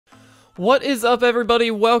What is up,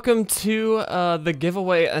 everybody? Welcome to the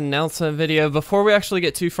giveaway announcement video. Before we actually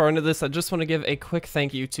get too far into this, I just want to give a quick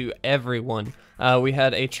thank you to everyone. We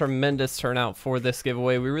had a tremendous turnout for this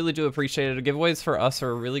giveaway. We really do appreciate it. Giveaways for us are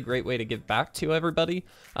a really great way to give back to everybody.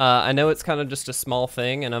 I know it's kind of just a small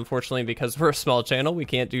thing, and unfortunately, because we're a small channel, we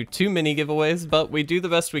can't do too many giveaways, but we do the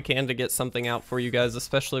best we can to get something out for you guys,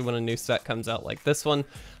 especially when a new set comes out like this one.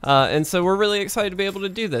 And so we're really excited to be able to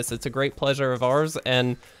do this. It's a great pleasure of ours,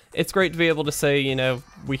 and it's great to be able to say, you know,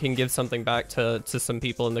 we can give something back to some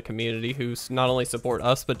people in the community who not only support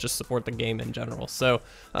us, but just support the game in general. So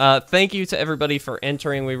thank you to everybody for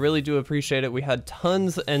entering. We really do appreciate it. We had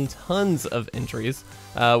tons and tons of entries,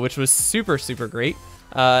 which was super, super great.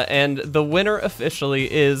 And the winner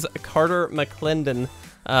officially is Carter McClendon.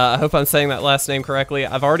 I hope I'm saying that last name correctly.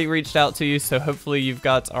 I've already reached out to you, so hopefully you've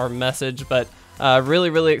got our message, but really,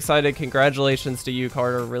 really excited. Congratulations to you,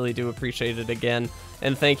 Carter. Really do appreciate it again.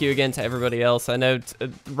 And thank you again to everybody else. I know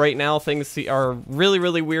right now things are really,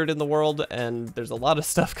 really weird in the world, and there's a lot of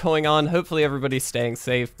stuff going on. Hopefully everybody's staying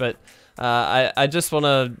safe, but I just want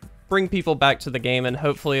to bring people back to the game, and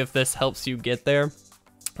hopefully if this helps you get there,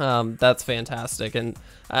 that's fantastic. And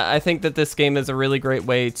I think that this game is a really great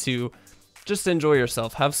way to just enjoy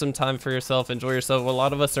yourself, have some time for yourself, enjoy yourself. A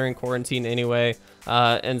lot of us are in quarantine anyway,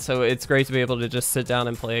 and so it's great to be able to just sit down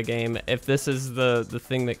and play a game. If this is the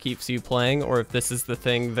thing that keeps you playing, or if this is the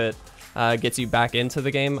thing that gets you back into the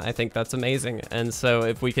game, I think that's amazing. And so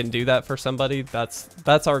if we can do that for somebody,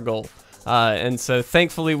 that's our goal. And so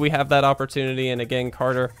thankfully we have that opportunity. And again,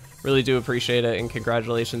 Carter, really do appreciate it, and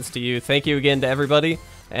congratulations to you. Thank you again to everybody.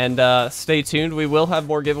 And stay tuned. We will have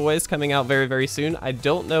more giveaways coming out very, very soon. I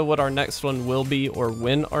don't know what our next one will be or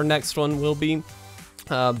when our next one will be,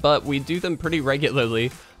 but we do them pretty regularly.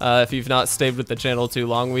 If you've not stayed with the channel too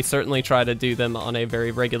long, we certainly try to do them on a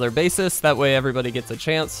very regular basis. That way everybody gets a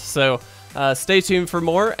chance. So stay tuned for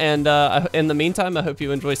more. And in the meantime, I hope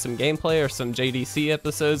you enjoy some gameplay or some JDC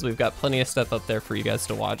episodes. We've got plenty of stuff up there for you guys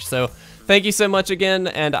to watch. So thank you so much again,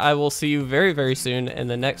 and I will see you very, very soon in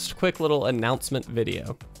the next quick little announcement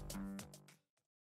video.